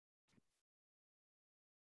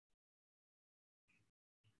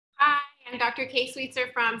I'm Dr. Kay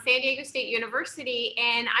Sweetser from San Diego State University,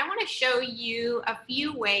 and I want to show you a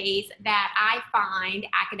few ways that I find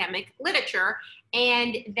academic literature,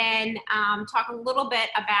 and then talk a little bit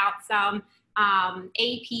about some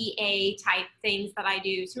APA type things that I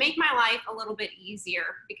do to make my life a little bit easier,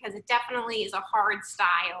 because it definitely is a hard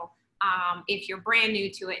style if you're brand new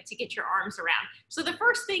to it to get your arms around. So the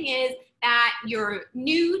first thing is that you're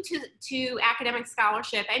new to academic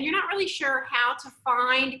scholarship and you're not really sure how to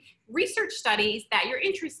find research studies that you're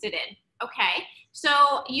interested in. Okay,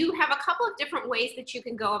 so you have a couple of different ways that you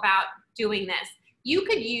can go about doing this. You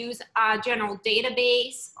could use a general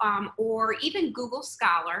database or even Google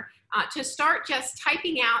Scholar to start just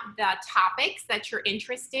typing out the topics that you're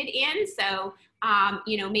interested in. So,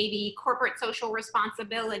 you know, maybe corporate social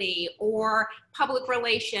responsibility or public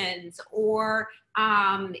relations or,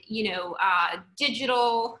 you know,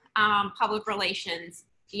 digital public relations,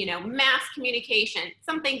 you know, mass communication,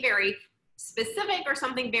 something very specific or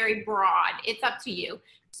something very broad. It's up to you.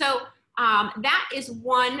 So that is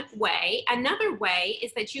one way. Another way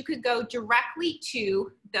is that you could go directly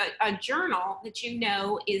to a journal that you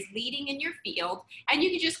know is leading in your field, and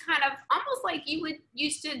you could just kind of, almost like you would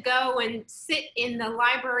used to go and sit in the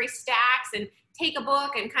library stacks and take a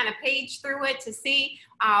book and kind of page through it to see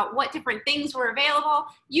what different things were available.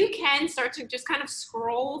 You can start to just kind of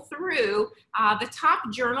scroll through the top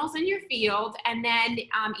journals in your field, and then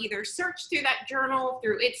either search through that journal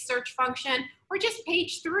through its search function, or just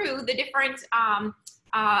page through the different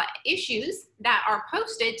issues that are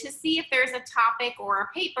posted to see if there's a topic or a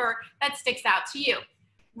paper that sticks out to you.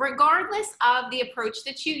 Regardless of the approach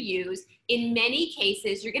that you use, in many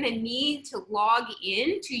cases, you're going to need to log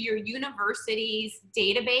in to your university's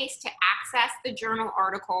database to access the journal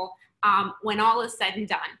article when all is said and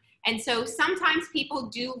done. And so sometimes people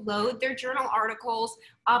do load their journal articles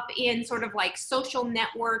up in sort of like social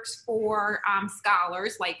networks for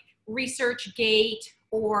scholars, like ResearchGate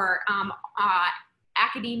or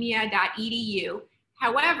academia.edu.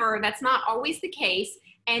 However, that's not always the case.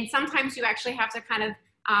 And sometimes you actually have to kind of,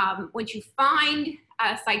 once you find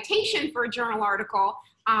a citation for a journal article,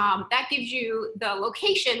 that gives you the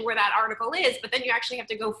location where that article is, but then you actually have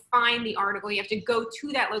to go find the article. You have to go to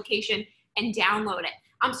that location and download it.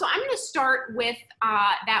 So I'm going to start with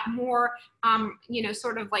that more, you know,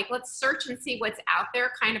 sort of like, let's search and see what's out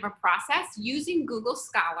there kind of a process using Google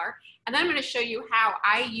Scholar. And then I'm going to show you how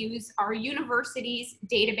I use our university's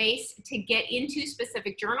database to get into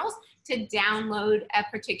specific journals to download a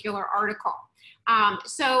particular article.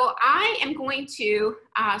 So I am going to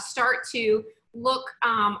start to look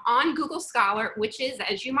on Google Scholar, which is,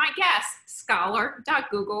 as you might guess,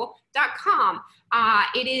 scholar.google.com.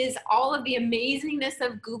 It is all of the amazingness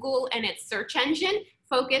of Google and its search engine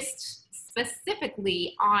focused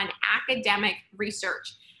specifically on academic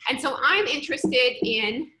research. And so I'm interested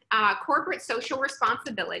in corporate social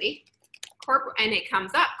responsibility, and it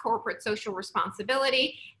comes up, corporate social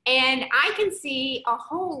responsibility, and I can see a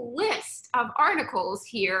whole list of articles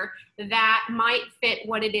here that might fit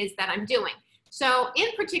what it is that I'm doing. So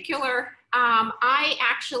in particular, I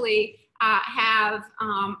actually have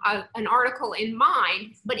an article in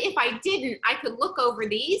mind, but if I didn't, I could look over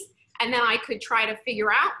these and then I could try to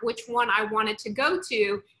figure out which one I wanted to go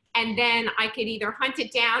to, and then I could either hunt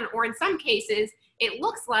it down, or in some cases, it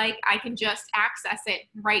looks like I can just access it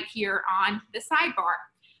right here on the sidebar.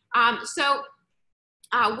 So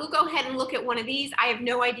we'll go ahead and look at one of these. I have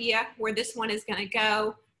no idea where this one is going to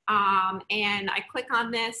go, and I click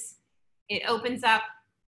on this. It opens up,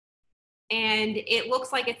 and it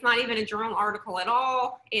looks like it's not even a journal article at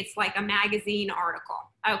all. It's like a magazine article.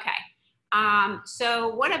 Okay.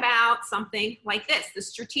 So what about something like this, the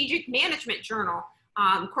Strategic Management Journal,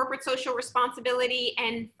 Corporate Social Responsibility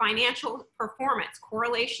and Financial Performance,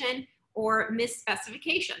 Correlation or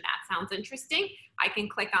Misspecification? That sounds interesting. I can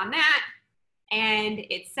click on that, and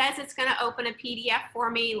it says it's going to open a PDF for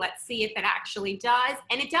me. Let's see if it actually does,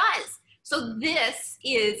 and it does. So this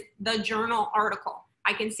is the journal article.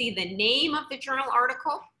 I can see the name of the journal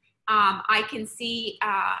article. I can see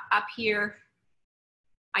up here,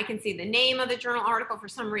 I can see the name of the journal article. For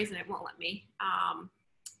some reason, it won't let me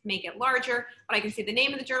make it larger, but I can see the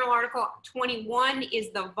name of the journal article. 21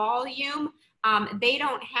 is the volume. They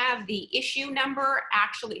don't have the issue number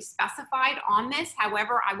actually specified on this.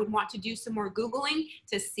 However, I would want to do some more Googling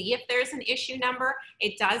to see if there's an issue number.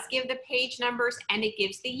 It does give the page numbers, and it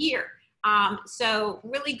gives the year. So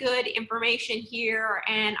really good information here,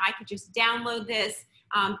 and I could just download this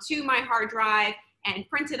to my hard drive and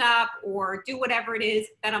print it up or do whatever it is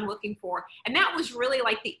that I'm looking for. And that was really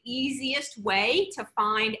like the easiest way to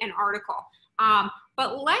find an article.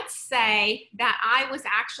 But let's say that I was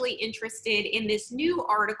actually interested in this new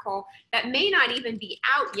article that may not even be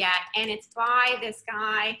out yet, and it's by this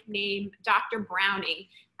guy named Dr. Browning,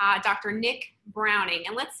 Dr. Nick Browning.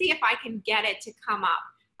 And let's see if I can get it to come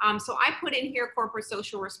up. So I put in here corporate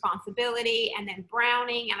social responsibility and then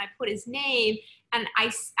Browning, and I put his name, and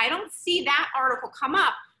I don't see that article come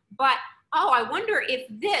up, but oh, I wonder if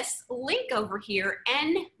this link over here,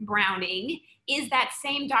 N Browning, is that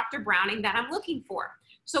same Dr. Browning that I'm looking for.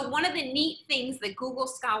 So one of the neat things that Google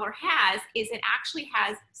Scholar has is it actually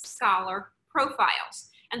has scholar profiles.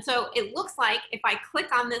 And so it looks like if I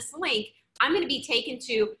click on this link, I'm going to be taken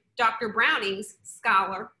to Dr. Browning's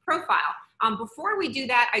scholar profile. Before we do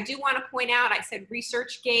that, I do want to point out, I said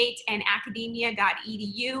ResearchGate and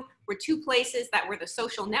academia.edu were two places that were the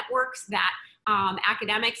social networks that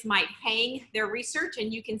academics might hang their research,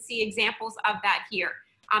 and you can see examples of that here.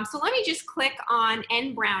 So let me just click on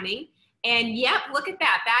N Browning, and yep, look at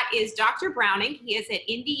that. That is Dr. Browning. He is at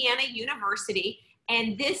Indiana University,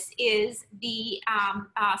 and this is the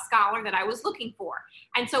scholar that I was looking for.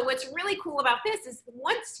 And so what's really cool about this is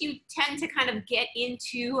once you tend to kind of get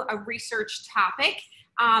into a research topic,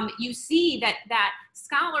 you see that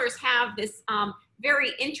scholars have this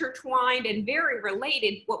very intertwined and very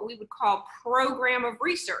related, what we would call program of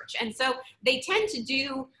research. And so they tend to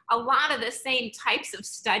do a lot of the same types of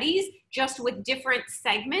studies, just with different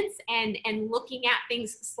segments and looking at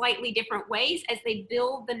things slightly different ways as they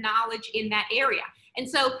build the knowledge in that area. And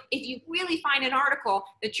so if you really find an article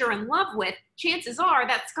that you're in love with, chances are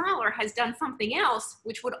that scholar has done something else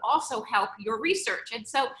which would also help your research. And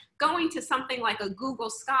so going to something like a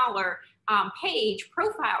Google Scholar page,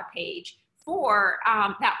 profile page, for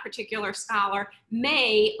that particular scholar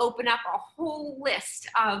may open up a whole list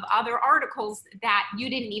of other articles that you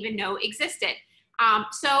didn't even know existed.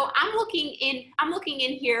 So I'm looking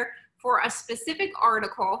in here for a specific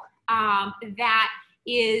article that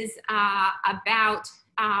is about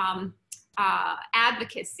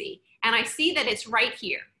advocacy, and I see that it's right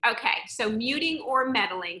here. Okay, so muting or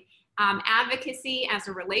meddling. Advocacy as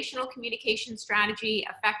a relational communication strategy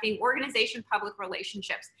affecting organization public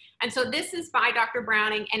relationships. And so this is by Dr.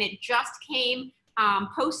 Browning, and it just came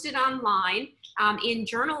posted online in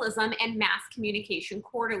Journalism and Mass Communication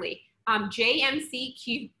Quarterly.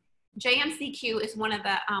 JMCQ is one of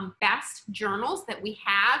the best journals that we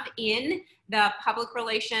have in the public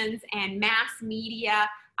relations and mass media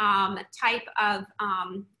type of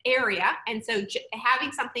area. And so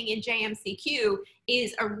having something in JMCQ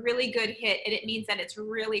is a really good hit, and it means that it's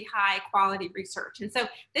really high quality research. And so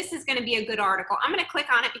this is going to be a good article. I'm going to click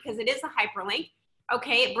on it because it is a hyperlink.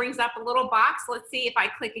 Okay, it brings up a little box. Let's see if I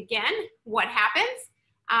click again, what happens.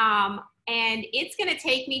 And it's going to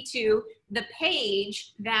take me to the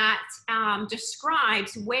page that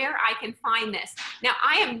describes where I can find this. Now,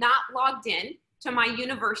 I am not logged in to my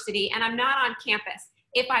university, and I'm not on campus.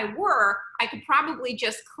 If I were, I could probably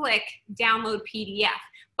just click download PDF.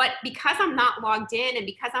 But because I'm not logged in and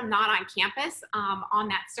because I'm not on campus on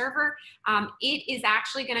that server, it is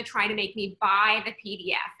actually going to try to make me buy the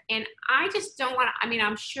PDF. And I just don't want to, I mean,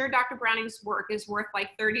 I'm sure Dr. Browning's work is worth like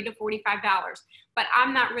 $30 to $45, but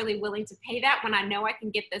I'm not really willing to pay that when I know I can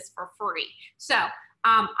get this for free. So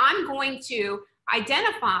I'm going to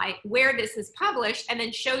identify where this is published and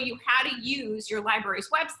then show you how to use your library's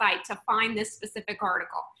website to find this specific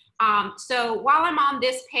article. So while I'm on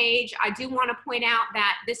this page, I do want to point out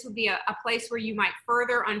that this would be a place where you might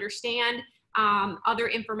further understand other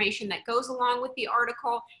information that goes along with the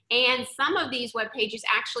article. And some of these web pages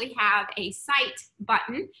actually have a cite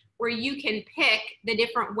button where you can pick the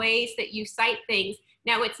different ways that you cite things.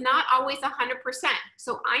 Now, it's not always 100%.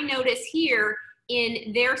 So I notice here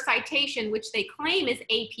in their citation, which they claim is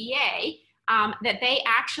APA, that they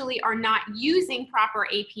actually are not using proper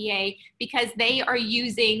APA because they are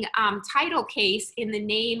using title case in the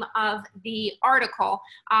name of the article.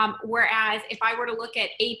 Whereas if I were to look at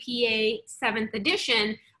APA 7th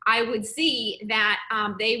edition, I would see that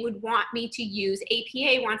they would want me to use,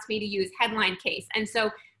 APA wants me to use headline case. And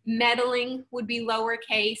so meddling would be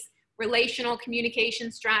lowercase, relational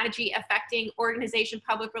communication strategy affecting organization,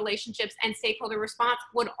 public relationships, and stakeholder response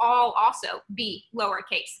would all also be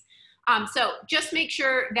lowercase. So just make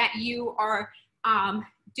sure that you are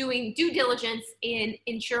doing due diligence in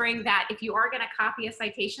ensuring that if you are going to copy a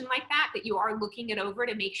citation like that, that you are looking it over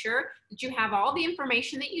to make sure that you have all the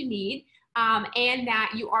information that you need and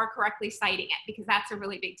that you are correctly citing it, because that's a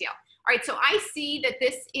really big deal. All right, so I see that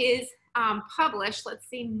this is published. Let's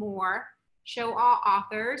see more. Show all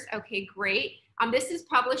authors. Okay, great. This is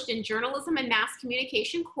published in Journalism and Mass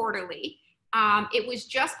Communication Quarterly. It was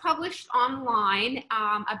just published online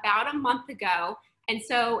about a month ago, and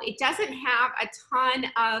so it doesn't have a ton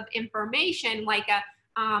of information like a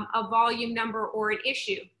volume number or an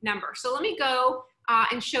issue number. So let me go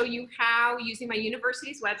and show you how, using my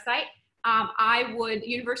university's website,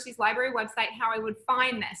 university's library website, how I would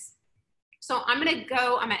find this. So I'm gonna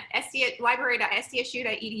go, I'm at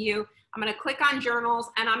library.sdsu.edu. I'm gonna click on journals,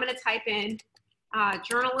 and I'm gonna type in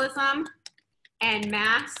journalism and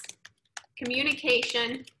mass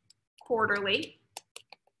communication quarterly,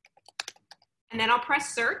 and then I'll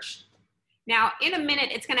press search. Now, in a minute,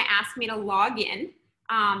 it's gonna ask me to log in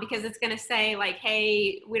because it's gonna say like,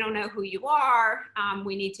 hey, we don't know who you are.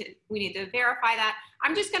 We need to verify that.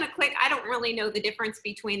 I'm just gonna click. I don't really know the difference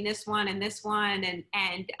between this one and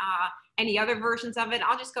any other versions of it.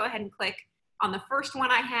 I'll just go ahead and click on the first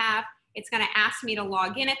one I have. It's gonna ask me to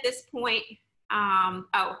log in at this point.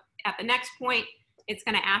 At the next point, it's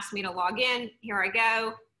gonna ask me to log in. Here I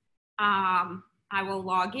go. I will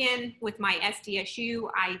log in with my SDSU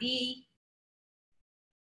ID.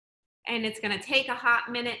 And it's gonna take a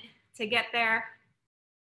hot minute to get there.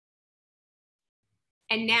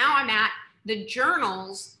 And now I'm at the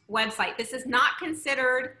journal's website. This is not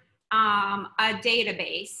considered a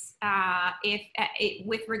database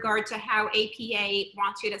with regard to how APA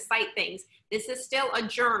wants you to cite things. This is still a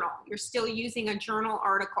journal. You're still using a journal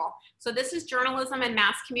article. So this is Journalism and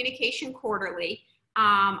Mass Communication Quarterly.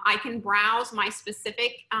 I can browse my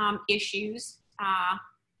specific issues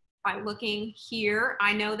by looking here.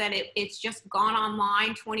 I know that it's just gone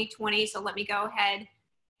online 2020, so let me go ahead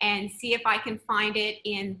and see if I can find it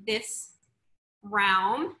in this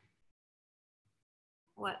realm.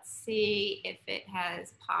 Let's see if it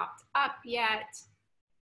has popped up yet.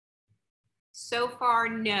 So far,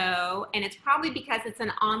 no, and it's probably because it's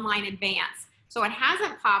an online advance. So it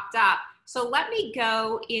hasn't popped up. So let me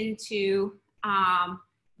go into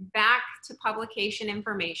back to publication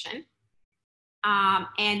information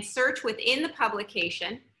and search within the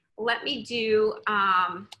publication. Let me do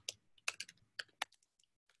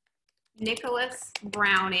Nicholas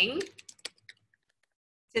Browning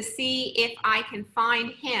to see if I can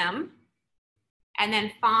find him and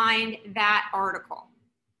then find that article.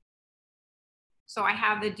 So I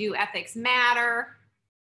have the Do Ethics Matter,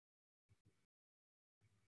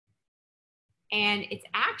 and it's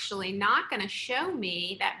actually not gonna show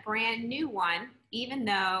me that brand new one, even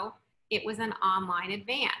though it was an online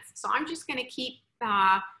advance. So I'm just gonna keep,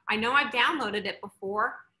 I know I've downloaded it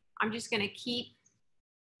before. I'm just gonna keep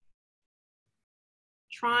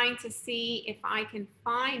trying to see if I can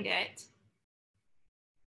find it.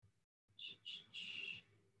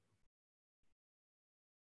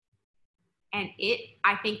 And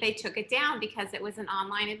I think they took it down because it was an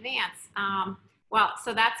online advance. Well,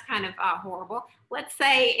 so that's kind of horrible. Let's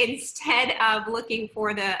say instead of looking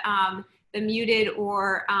for the muted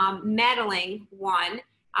or meddling one,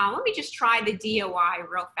 let me just try the DOI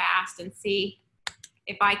real fast and see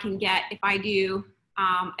if I can get, if I do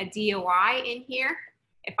a DOI in here,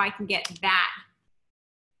 if I can get that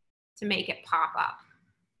to make it pop up.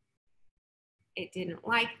 It didn't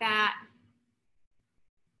like that.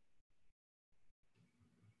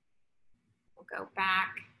 We'll go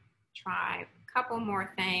back, try a couple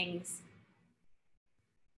more things.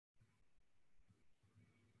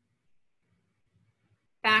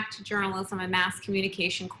 Back to Journalism and Mass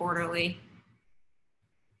Communication Quarterly.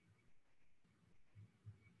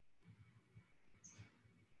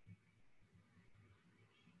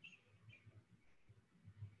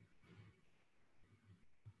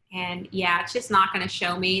 And yeah, it's just not going to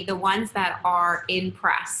show me the ones that are in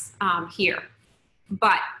press here.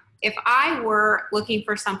 But if I were looking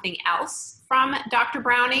for something else from Dr.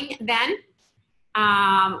 Browning, then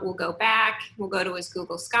we'll go back, we'll go to his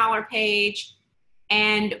Google Scholar page,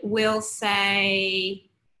 and we'll say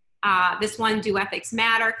this one, Do Ethics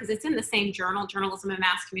Matter, because it's in the same journal, Journalism and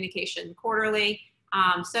Mass Communication Quarterly.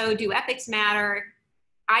 So Do Ethics Matter,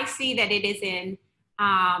 I see that it is in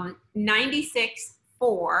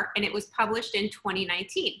 96.4, and it was published in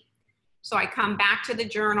 2019. So I come back to the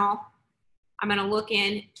journal. I'm going to look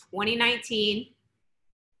in 2019.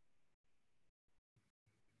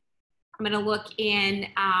 I'm going to look in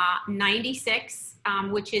 96,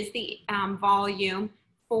 which is the volume,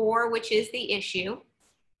 4, which is the issue.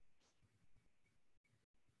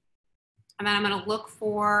 And then I'm going to look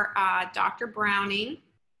for Dr. Browning.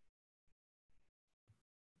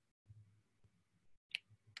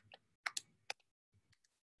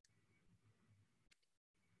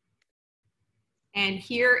 And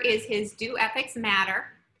here is his Do Ethics Matter.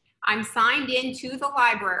 I'm signed into the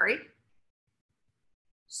library.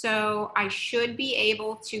 So I should be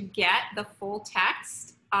able to get the full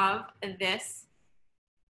text of this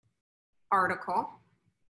article.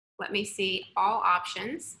 Let me see all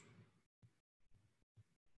options.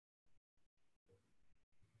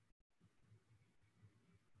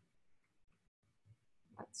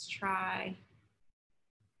 Let's try.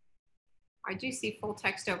 I do see full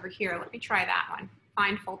text over here. Let me try that one.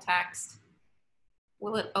 Find full text.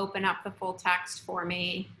 Will it open up the full text for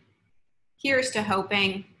me? Here's to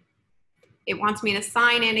hoping. It wants me to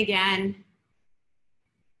sign in again.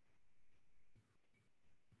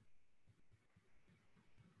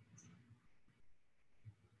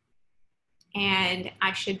 And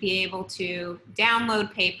I should be able to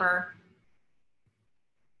download paper.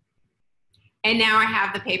 And now I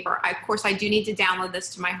have the paper. Of course, I do need to download this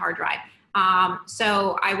to my hard drive.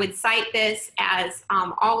 So I would cite this as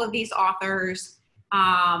all of these authors.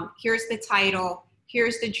 Here's the title.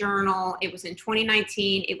 Here's the journal. It was in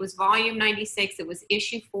 2019. It was volume 96. It was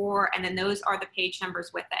issue 4. And then those are the page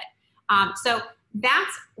numbers with it. So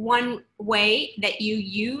that's one way that you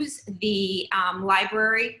use the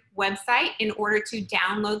library website in order to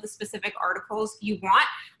download the specific articles you want.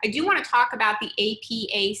 I do want to talk about the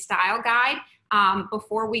APA style guide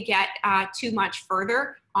before we get too much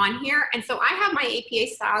further on here. And so I have my APA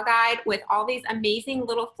style guide with all these amazing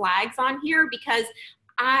little flags on here because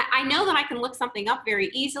I know that I can look something up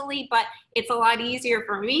very easily, but it's a lot easier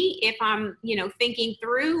for me if I'm, thinking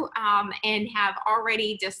through and have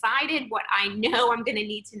already decided what I know I'm going to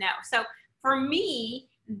need to know. So for me,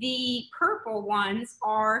 the purple ones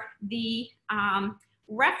are the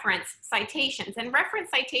reference citations, and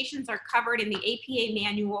reference citations are covered in the APA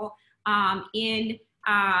manual in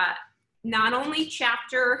not only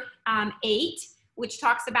chapter 8, which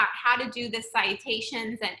talks about how to do the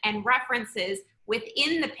citations and references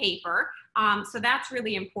within the paper. So that's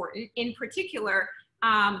really important. In particular,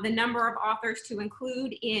 the number of authors to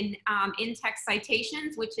include in in-text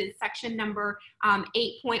citations, which is section number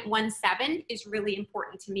 8.17, is really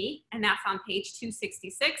important to me. And that's on page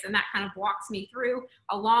 266. And that kind of walks me through,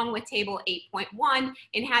 along with table 8.1,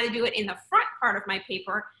 in how to do it in the front part of my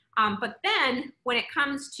paper. But then when it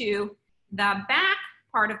comes to the back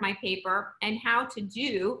part of my paper and how to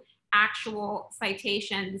do actual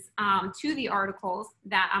citations to the articles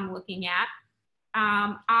that I'm looking at,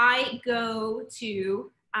 I go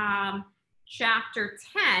to chapter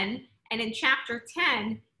 10, and in chapter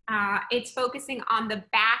 10, it's focusing on the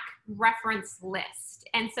back reference list.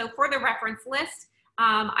 And so for the reference list,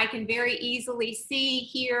 I can very easily see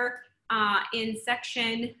here in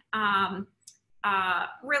section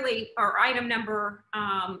or item number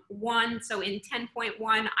 1, so in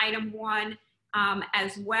 10.1, item 1,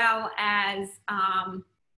 as well as,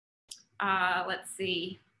 let's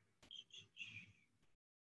see,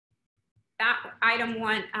 that item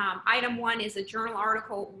 1 is a journal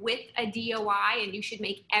article with a DOI, and you should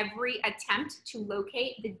make every attempt to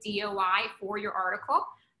locate the DOI for your article.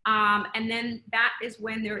 And then that is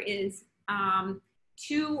when there is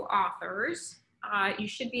 2 authors. You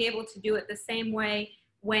should be able to do it the same way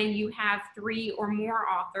when you have 3 or more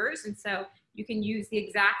authors. And so you can use the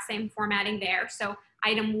exact same formatting there. So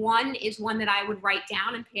item 1 is one that I would write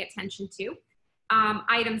down and pay attention to.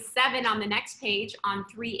 Item 7 on the next page on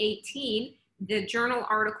 318, the journal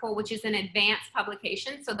article, which is an advanced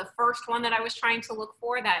publication. So the first one that I was trying to look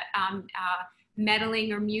for, that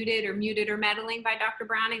Meddling or Muted or Meddling by Dr.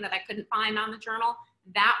 Browning, that I couldn't find on the journal,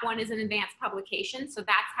 that one is an advanced publication. So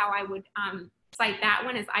that's how I would cite that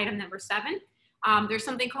one as item number 7. There's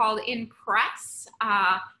something called In Press,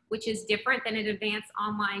 which is different than an advanced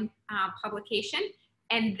online publication.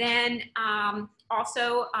 And then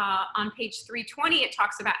also on page 320, it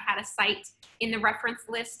talks about how to cite in the reference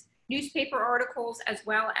list newspaper articles as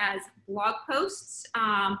well as blog posts.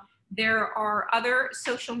 There are other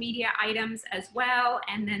social media items as well.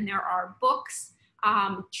 And then there are books,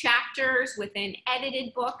 chapters within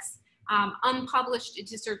edited books, unpublished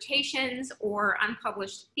dissertations or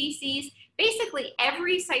unpublished theses. Basically,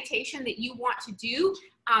 every citation that you want to do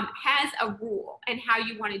has a rule and how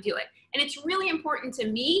you want to do it. And it's really important to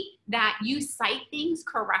me that you cite things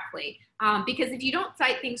correctly, because if you don't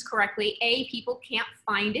cite things correctly, A, people can't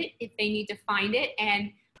find it if they need to find it,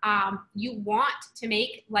 and you want to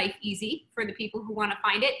make life easy for the people who want to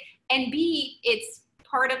find it, and B, it's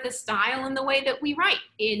part of the style and the way that we write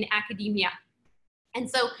in academia. And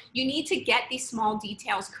so you need to get these small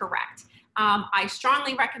details correct. I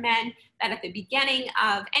strongly recommend that at the beginning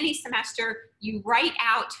of any semester, you write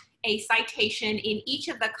out a citation in each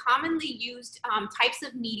of the commonly used types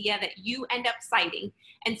of media that you end up citing.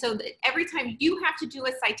 And so that every time you have to do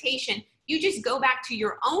a citation, you just go back to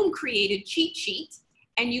your own created cheat sheet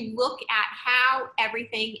and you look at how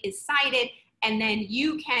everything is cited, and then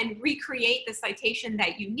you can recreate the citation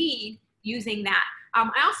that you need using that.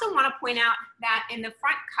 I also want to point out that in the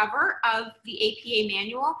front cover of the APA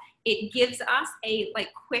manual, it gives us a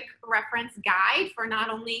quick reference guide for not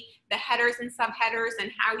only the headers and subheaders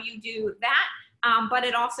and how you do that, but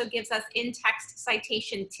it also gives us in-text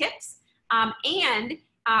citation tips. And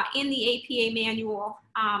in the APA manual,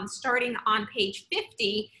 starting on page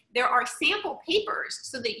 50, there are sample papers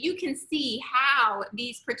so that you can see how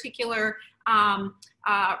these particular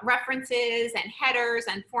references and headers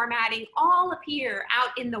and formatting all appear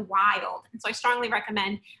out in the wild. And so I strongly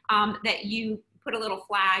recommend that you put a little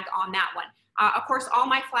flag on that one. Of course, all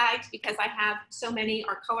my flags, because I have so many,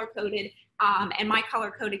 are color-coded, and my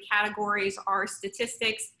color-coded categories are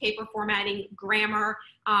statistics, paper formatting, grammar,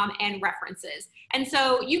 and references. And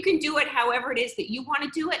so you can do it however it is that you want to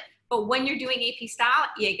do it, but when you're doing AP style,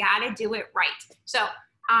 you gotta do it right. So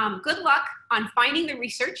good luck on finding the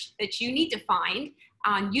research that you need to find,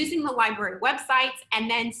 on using the library websites, and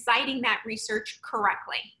then citing that research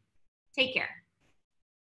correctly. Take care.